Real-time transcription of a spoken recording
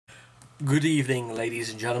Good evening,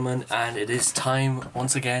 ladies and gentlemen, and it is time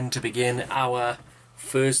once again to begin our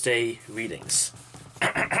Thursday readings.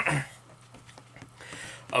 A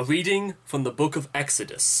reading from the book of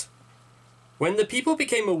Exodus. When the people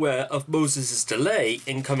became aware of Moses' delay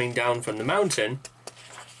in coming down from the mountain,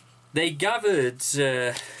 they gathered...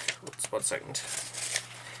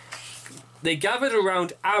 They gathered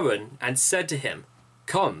around Aaron and said to him,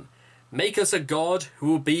 "Come, make us a god who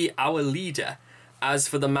will be our leader. As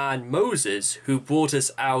for the man Moses, who brought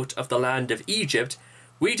us out of the land of Egypt,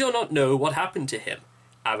 we do not know what happened to him."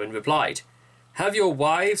 Aaron replied, "Have your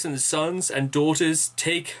wives and sons and daughters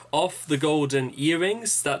take off the golden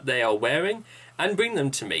earrings that they are wearing and bring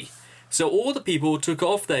them to me." So all the people took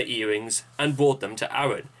off their earrings and brought them to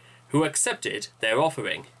Aaron, who accepted their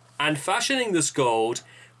offering, and fashioning this gold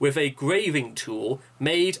with a graving tool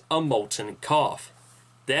made a molten calf.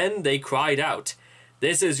 Then they cried out,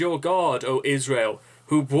 "This is your God, O Israel,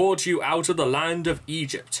 who brought you out of the land of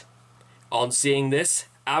Egypt." On seeing this,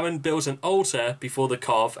 Aaron built an altar before the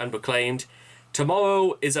calf and proclaimed,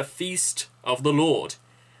 "Tomorrow is a feast of the Lord."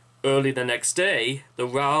 Early the next day,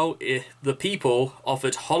 the people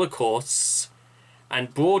offered holocausts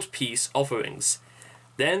and brought peace offerings.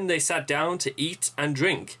 Then they sat down to eat and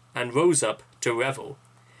drink and rose up to revel.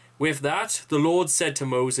 With that, the Lord said to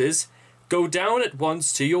Moses, "Go down at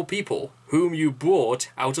once to your people, whom you brought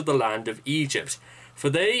out of the land of Egypt, for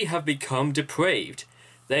they have become depraved.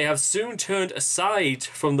 They have soon turned aside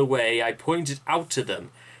from the way I pointed out to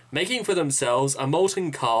them, making for themselves a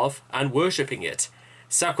molten calf and worshipping it,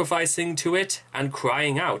 sacrificing to it and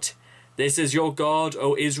crying out, 'This is your God,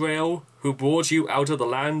 O Israel, who brought you out of the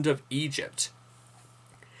land of Egypt.'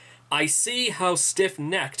 I see how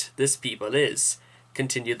stiff-necked this people is,"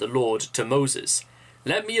 continued the Lord to Moses.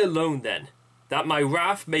 "Let me alone then, that my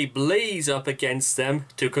wrath may blaze up against them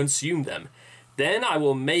to consume them. Then I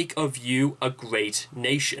will make of you a great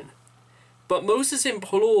nation." But Moses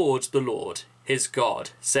implored the Lord, his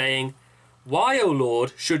God, saying, "Why, O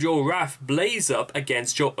Lord, should your wrath blaze up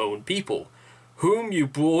against your own people, whom you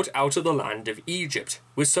brought out of the land of Egypt,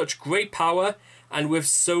 with such great power and with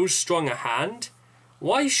so strong a hand?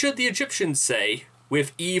 Why should the Egyptians say,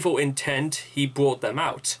 'With evil intent he brought them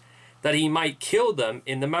out,' that he might kill them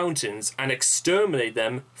in the mountains and exterminate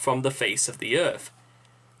them from the face of the earth?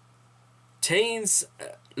 Tains,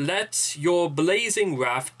 let your blazing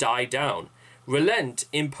wrath die down. Relent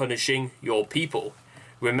in punishing your people.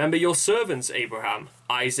 Remember your servants Abraham,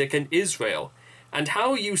 Isaac, and Israel, and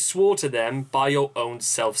how you swore to them by your own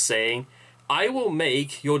self, saying, 'I will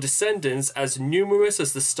make your descendants as numerous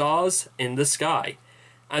as the stars in the sky.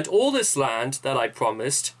 And all this land that I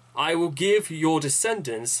promised, I will give your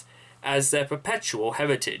descendants as their perpetual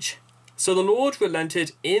heritage.' So the Lord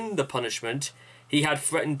relented in the punishment he had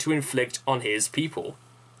threatened to inflict on his people.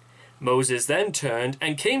 Moses then turned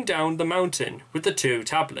and came down the mountain with the 2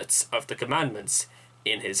 tablets of the commandments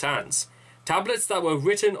in his hands, tablets that were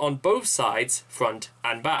written on both sides, front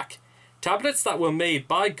and back, tablets that were made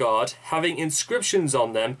by God, having inscriptions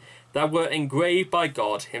on them that were engraved by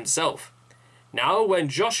God himself. Now when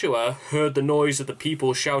Joshua heard the noise of the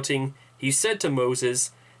people shouting, he said to Moses,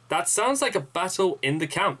 'That sounds like a battle in the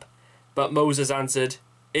camp.' But Moses answered,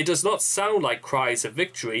 'It does not sound like cries of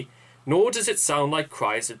victory, nor does it sound like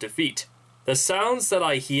cries of defeat. The sounds that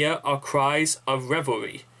I hear are cries of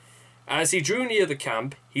revelry.' As he drew near the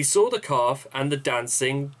camp, he saw the calf and the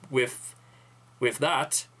dancing. With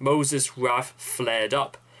that, Moses' wrath flared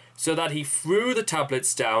up, so that he threw the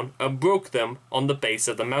tablets down and broke them on the base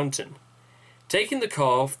of the mountain. Taking the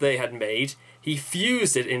calf they had made, he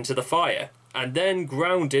fused it into the fire, and then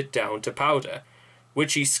ground it down to powder,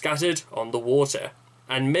 which he scattered on the water,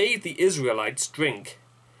 and made the Israelites drink.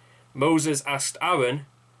 Moses asked Aaron,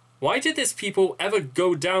 'Why did this people ever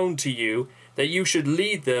go down to you, that you should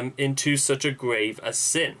lead them into such a grave as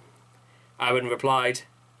sin?' Aaron replied,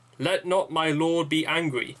 'Let not my Lord be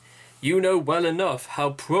angry. You know well enough how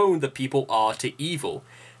prone the people are to evil.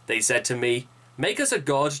 They said to me, "Make us a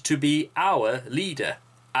god to be our leader.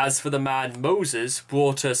 As for the man Moses who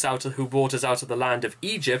brought us out of the land of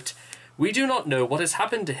Egypt, we do not know what has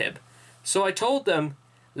happened to him." So I told them,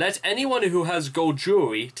 "Let anyone who has gold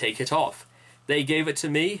jewelry take it off." They gave it to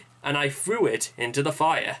me, and I threw it into the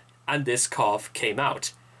fire, and this calf came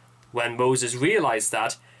out. When Moses realized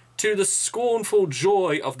that, to the scornful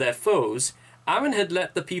joy of their foes, Aaron had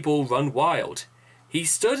let the people run wild, he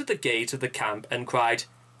stood at the gate of the camp and cried,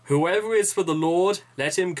 "Whoever is for the Lord,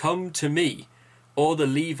 let him come to me." All the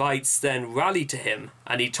Levites then rallied to him,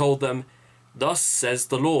 and he told them, "Thus says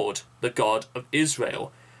the Lord, the God of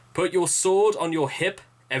Israel, put your sword on your hip,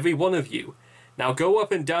 every one of you. Now go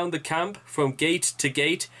up and down the camp from gate to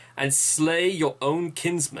gate and slay your own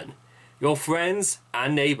kinsmen, your friends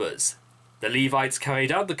and neighbors." The Levites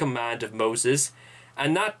carried out the command of Moses,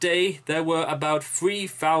 and that day there were about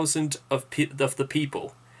 3,000 of the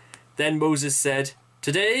people. Then Moses said,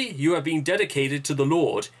 "Today you have been dedicated to the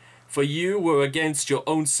Lord, for you were against your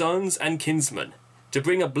own sons and kinsmen, to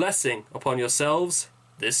bring a blessing upon yourselves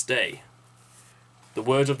this day." The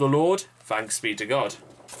word of the Lord. Thanks be to God.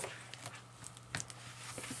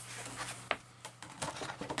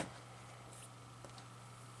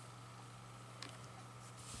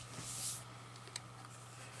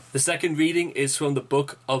 The second reading is from the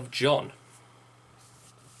book of John.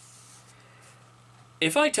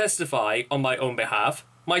 "If I testify on my own behalf,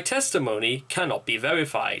 my testimony cannot be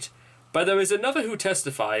verified. But there is another who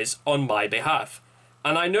testifies on my behalf,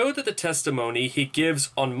 and I know that the testimony he gives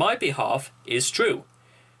on my behalf is true.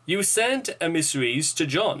 You sent emissaries to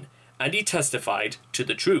John, and he testified to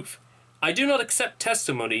the truth. I do not accept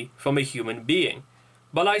testimony from a human being,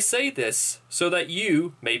 but I say this so that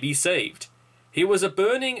you may be saved. He was a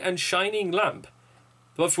burning and shining lamp,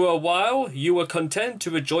 but for a while you were content to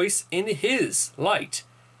rejoice in his light.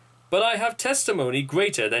 But I have testimony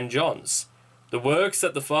greater than John's. The works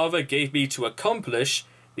that the Father gave me to accomplish,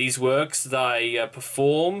 these works that I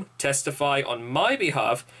perform, testify on my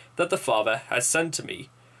behalf that the Father has sent to me.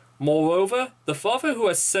 Moreover, the Father who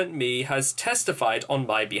has sent me has testified on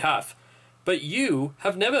my behalf. But you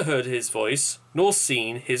have never heard his voice, nor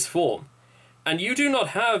seen his form. And you do not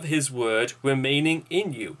have his word remaining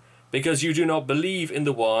in you, because you do not believe in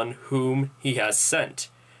the one whom he has sent.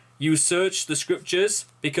 You search the scriptures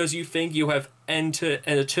because you think you have entered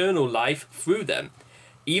an eternal life through them.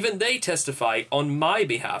 Even they testify on my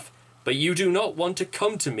behalf, but you do not want to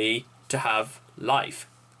come to me to have life.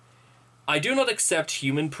 I do not accept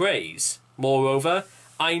human praise. Moreover,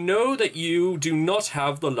 I know that you do not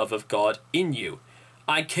have the love of God in you.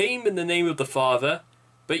 I came in the name of the Father,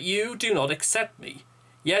 but you do not accept me.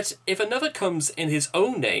 Yet if another comes in his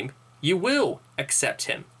own name, you will accept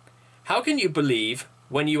him. How can you believe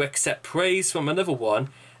when you accept praise from another one,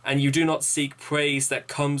 and you do not seek praise that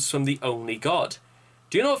comes from the only God?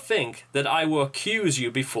 Do not think that I will accuse you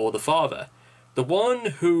before the Father. The one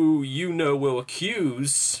who you know will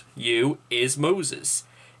accuse you is Moses,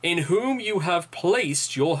 in whom you have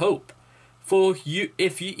placed your hope. For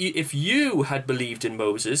if you had believed in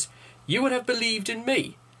Moses, you would have believed in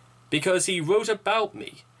me, because he wrote about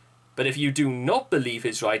me. But if you do not believe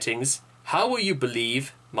his writings, how will you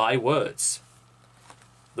believe my words?"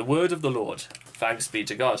 The word of the Lord. Thanks be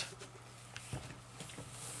to God.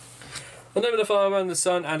 In the name of the Father, and the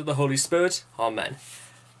Son, and of the Holy Spirit. Amen.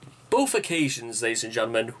 Both occasions, ladies and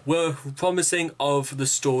gentlemen, were promising of the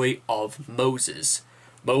story of Moses.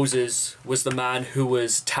 Moses was the man who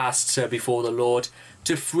was tasked before the Lord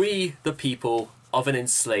to free the people of an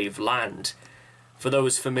enslaved land. For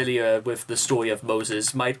those familiar with the story of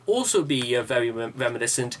Moses, might also be very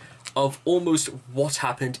reminiscent of almost what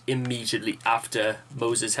happened immediately after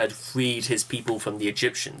Moses had freed his people from the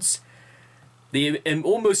Egyptians.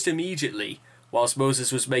 Almost immediately, whilst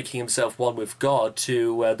Moses was making himself one with God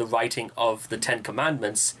to the writing of the Ten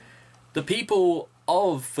Commandments, the people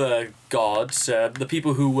of God, the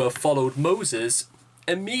people who followed Moses,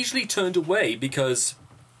 immediately turned away because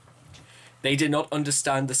they did not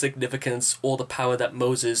understand the significance or the power that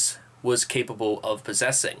Moses was capable of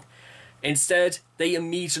possessing. Instead, they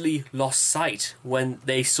immediately lost sight when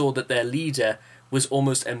they saw that their leader was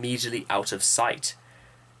almost immediately out of sight.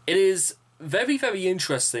 It is very, very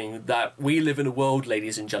interesting that we live in a world,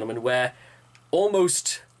 ladies and gentlemen, where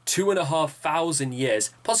almost 2,500 years,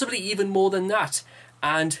 possibly even more than that,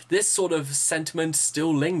 and this sort of sentiment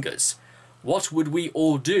still lingers. What would we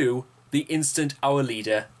all do the instant our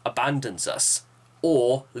leader abandons us,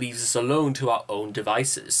 or leaves us alone to our own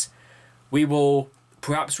devices?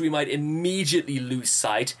 Perhaps we might immediately lose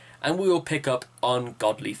sight, and we will pick up on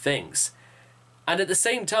godly things. And at the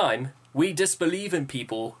same time, we disbelieve in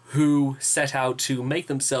people who set out to make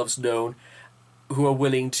themselves known, who are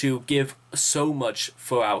willing to give so much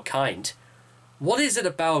for our kind. What is it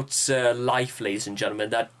about life, ladies and gentlemen,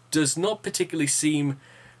 that does not particularly seem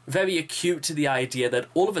very acute to the idea that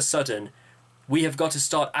all of a sudden we have got to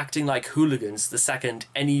start acting like hooligans the second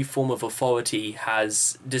any form of authority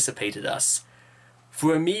has dissipated us?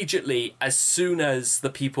 For immediately, as soon as the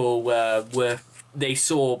people they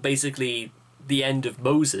saw basically the end of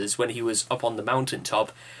Moses when he was up on the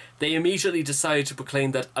mountaintop, they immediately decided to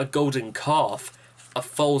proclaim that a golden calf, a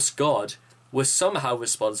false god, was somehow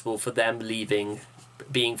responsible for them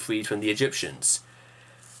being freed from the Egyptians.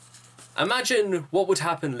 Imagine what would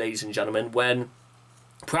happen, ladies and gentlemen, when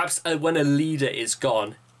Perhaps when a leader is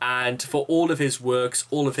gone, and for all of his works,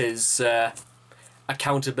 all of his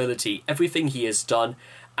accountability, everything he has done,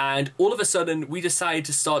 and all of a sudden we decide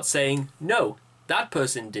to start saying, no, that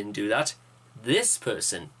person didn't do that, this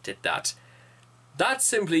person did that. That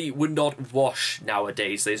simply would not wash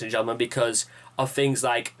nowadays, ladies and gentlemen, because of things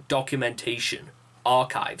like documentation,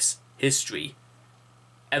 archives, history,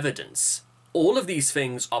 evidence. All of these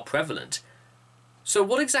things are prevalent. So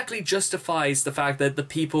what exactly justifies the fact that the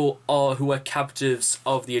people who were captives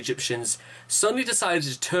of the Egyptians suddenly decided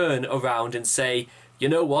to turn around and say, you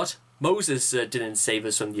know what, Moses didn't save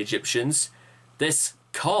us from the Egyptians. This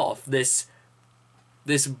calf, this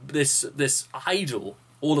idol,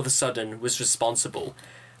 all of a sudden was responsible.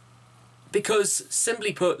 Because,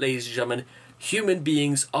 simply put, ladies and gentlemen, human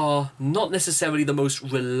beings are not necessarily the most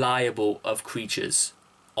reliable of creatures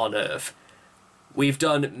on Earth. We've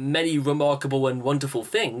done many remarkable and wonderful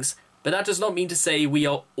things, but that does not mean to say we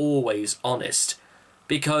are always honest.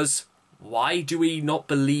 Because why do we not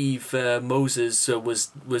believe Moses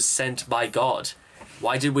was sent by God?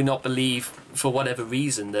 Why did we not believe, for whatever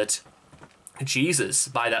reason, that Jesus,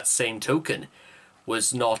 by that same token,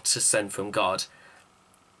 was not sent from God?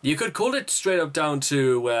 You could call it straight up down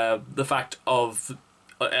to the fact of,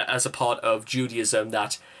 as a part of Judaism,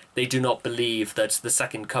 that they do not believe that the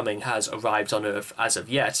second coming has arrived on Earth as of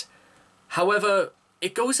yet. However,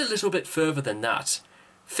 it goes a little bit further than that.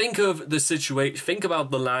 Think of the situation. Think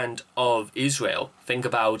about the land of Israel. Think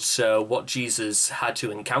about what Jesus had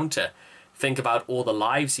to encounter. Think about all the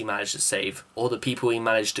lives he managed to save, all the people he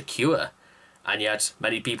managed to cure. And yet,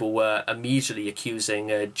 many people were immediately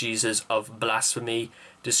accusing Jesus of blasphemy,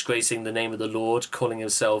 disgracing the name of the Lord, calling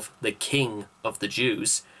himself the King of the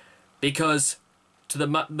Jews, because to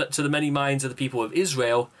the many minds of the people of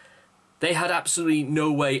Israel, they had absolutely no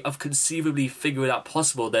way of conceivably figuring out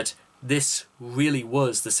possible that this really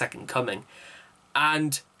was the second coming.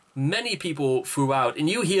 And many people throughout, and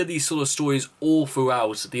you hear these sort of stories all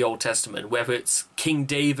throughout the Old Testament, whether it's King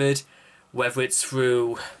David, whether it's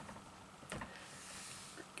through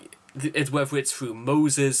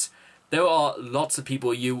Moses, there are lots of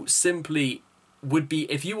people you simply would be,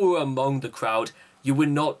 if you were among the crowd, you would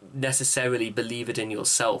not necessarily believe it in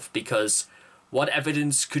yourself, because what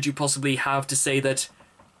evidence could you possibly have to say that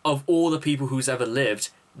of all the people who's ever lived,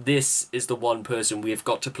 this is the one person we have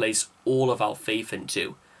got to place all of our faith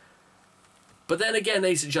into? But then again,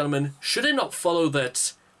 ladies and gentlemen, should it not follow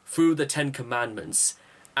that through the Ten Commandments,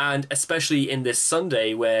 and especially in this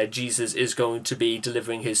Sunday where Jesus is going to be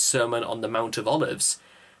delivering his Sermon on the Mount of Olives,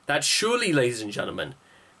 that surely, ladies and gentlemen,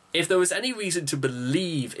 if there was any reason to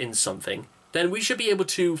believe in something, then we should be able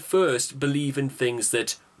to first believe in things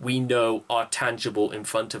that we know are tangible in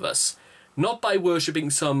front of us. Not by worshipping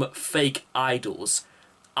some fake idols.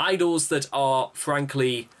 Idols that are,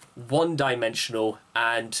 frankly, one-dimensional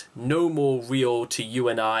and no more real to you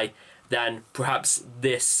and I than perhaps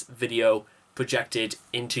this video projected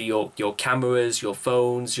into your cameras, your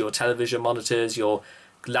phones, your television monitors, your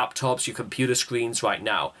laptops, your computer screens right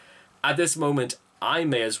now. At this moment, I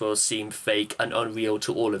may as well seem fake and unreal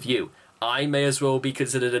to all of you. I may as well be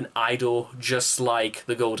considered an idol just like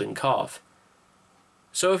the golden calf.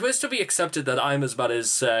 So if it's to be accepted that I'm about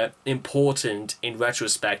as important in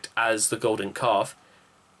retrospect as the golden calf,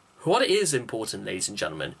 what is important, ladies and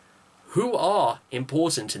gentlemen? Who are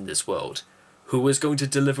important in this world? Who is going to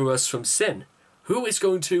deliver us from sin? Who is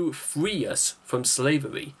going to free us from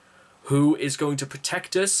slavery? Who is going to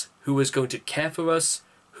protect us? Who is going to care for us?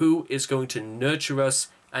 Who is going to nurture us?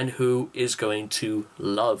 And who is going to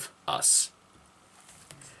love us?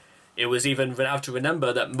 It was even, we have to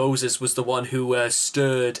remember that Moses was the one who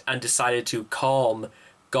stirred and decided to calm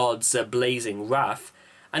God's blazing wrath,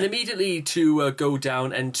 and immediately to go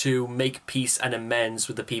down and to make peace and amends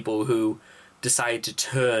with the people who decided to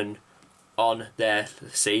turn on their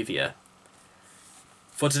Saviour.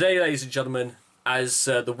 For today, ladies and gentlemen, as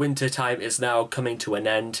the winter time is now coming to an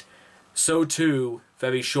end, so too,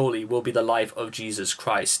 very shortly, will be the life of Jesus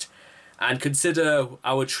Christ. And consider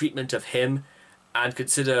our treatment of him, and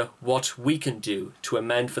consider what we can do to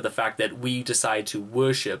amend for the fact that we decide to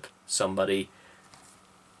worship somebody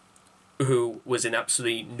who was in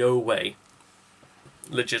absolutely no way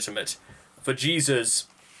legitimate. For Jesus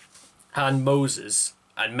and Moses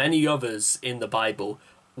and many others in the Bible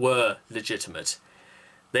were legitimate.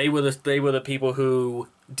 They were the people who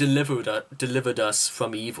delivered us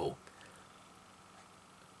from evil.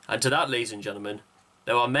 And to that, ladies and gentlemen,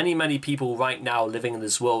 there are many, many people right now living in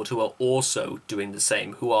this world who are also doing the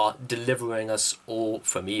same, who are delivering us all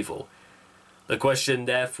from evil. The question,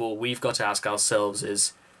 therefore, we've got to ask ourselves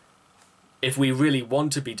is, if we really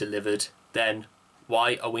want to be delivered, then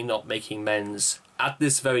why are we not making amends at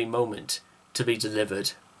this very moment to be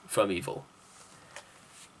delivered from evil?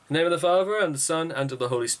 In the name of the Father, and the Son, and of the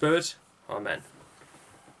Holy Spirit. Amen.